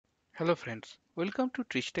Hello friends, welcome to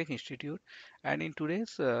Trich Tech Institute, and in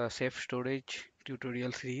today's Ceph Storage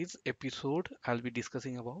tutorial series episode I'll be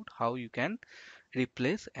discussing about how you can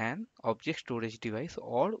replace an object storage device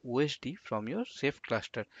or OSD from your Ceph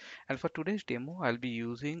cluster. And for today's demo I'll be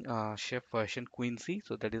using Ceph version Quincy,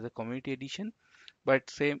 so that is a community edition, but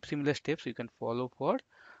same similar steps you can follow for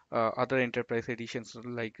other enterprise editions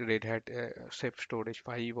like Red Hat Ceph Storage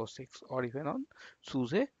 5 or 6, or even on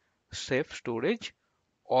Suse Ceph Storage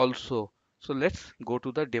also. So let's go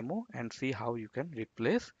to the demo and see how you can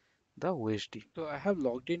replace the OSD. So I have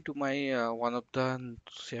logged into my one of the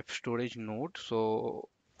Ceph storage node. So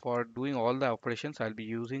for doing all the operations, I'll be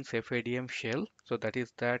using Ceph ADM shell. So that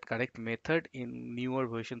is that correct method in newer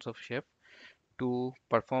versions of Ceph to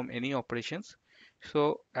perform any operations.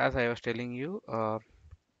 So as I was telling you,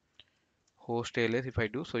 host ls if I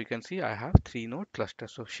do, so you can see I have three node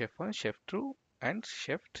clusters, so chef 1, chef 2 and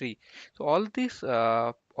chef 3. So all these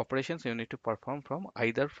operations you need to perform from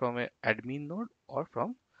either from a admin node or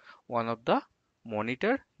from one of the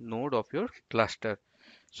monitor node of your cluster.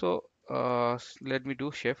 So let me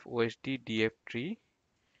do chef osd df3.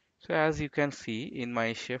 So as you can see in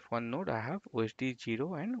my chef 1 node I have osd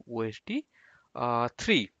 0 and osd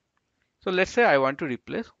 3. So let's say I want to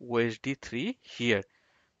replace osd 3 here.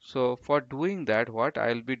 So for doing that, what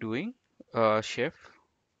I'll be doing, chef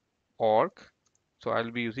org. So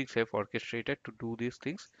I'll be using Ceph Orchestrator to do these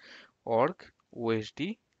things. Org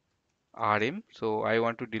OSD RM. So I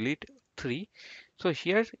want to delete 3. So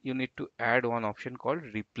here you need to add one option called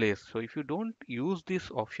replace. So if you don't use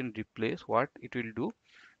this option replace, what it will do?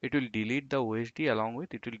 It will delete the OSD, along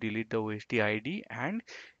with it will delete the OSD ID, and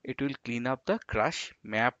it will clean up the crash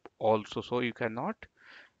map also. So you cannot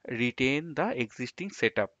retain the existing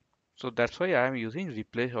setup. So that's why I am using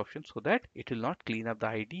replace option, so that it will not clean up the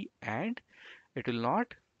ID and it will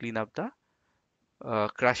not clean up the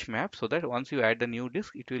crash map, so that once you add the new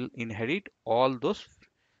disk it will inherit all those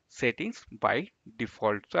settings by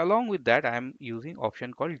default. So along with that I am using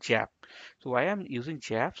option called jap. So I am using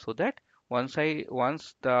jap so that once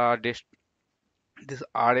the this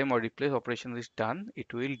RM or replace operation is done,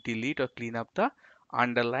 it will delete or clean up the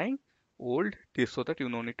underlying old disk, so that you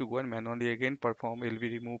no need to go and manually again perform LV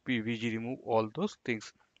remove, PVG remove, all those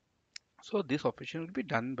things. So this operation will be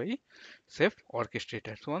done by Ceph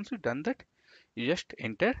Orchestrator. So once you've done that, you just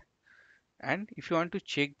enter, and if you want to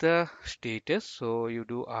check the status, so you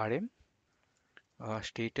do RM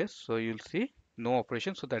status, so you'll see no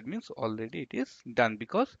operation. So that means already it is done,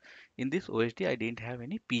 because in this OSD I didn't have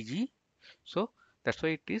any PG, so that's why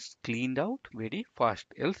it is cleaned out very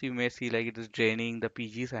fast. Else you may see like it is draining the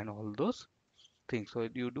PGs and all those things. So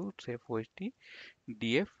you do Ceph OSD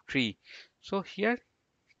df3. So here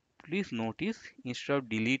please notice, instead of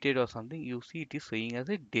deleted or something, you see it is saying as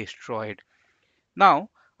a destroyed.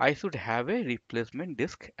 Now I should have a replacement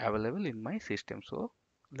disk available in my system. So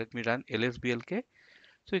let me run lsblk.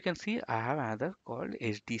 So you can see I have another called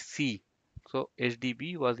hdc. So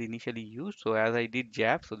hdb was initially used, so as I did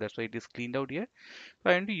jap, so that's why it is cleaned out here.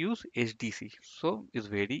 So I want to use hdc. So it's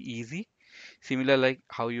very easy, similar like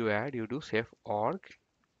how you add, you do ceph org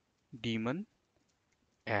daemon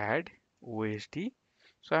add OSD.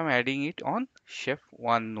 So I'm adding it on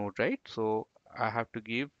chef1 node, right? So I have to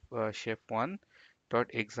give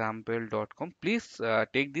chef1.example.com. Please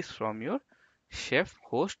take this from your chef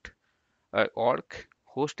host org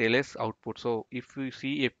host ls output. So if you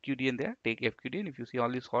see fqd in there, take fqd, and if you see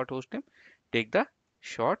all this short host name, take the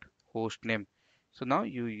short host name. So now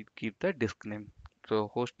you give the disk name. So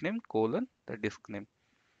host name colon the disk name.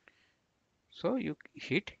 So you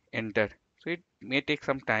hit enter. So it may take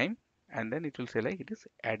some time, and then it will say like it is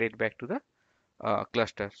added back to the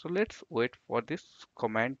cluster. So let's wait for this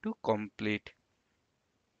command to complete.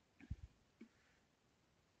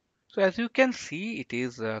 So as you can see, it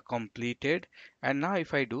is completed. And now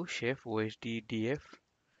if I do chef osd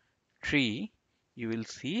df3, you will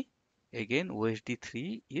see again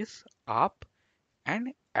osd3 is up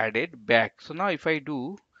and added back. So now if I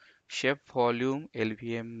do chef volume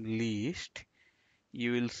lvm list,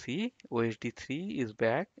 you will see OSD3 is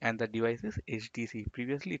back and the device is HDC.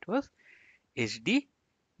 Previously it was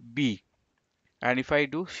HDB. And if I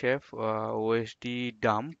do chef OSD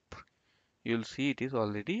dump, you'll see it is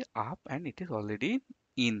already up and it is already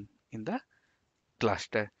in the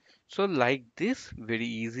cluster. So like this, very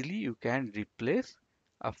easily you can replace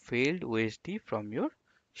a failed OSD from your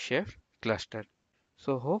chef cluster.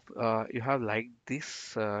 So hope you have liked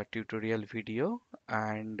this tutorial video,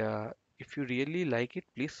 and if you really like it,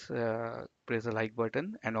 please press the like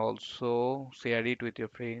button and also share it with your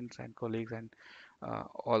friends and colleagues and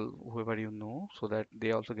all whoever you know, so that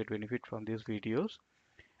they also get benefit from these videos.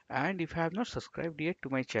 And if you have not subscribed yet to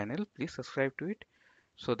my channel, please subscribe to it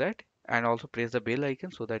so that, and also press the bell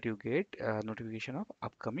icon so that you get a notification of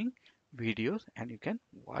upcoming videos and you can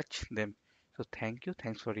watch them. So thank you.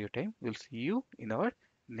 Thanks for your time. We'll see you in our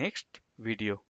next video.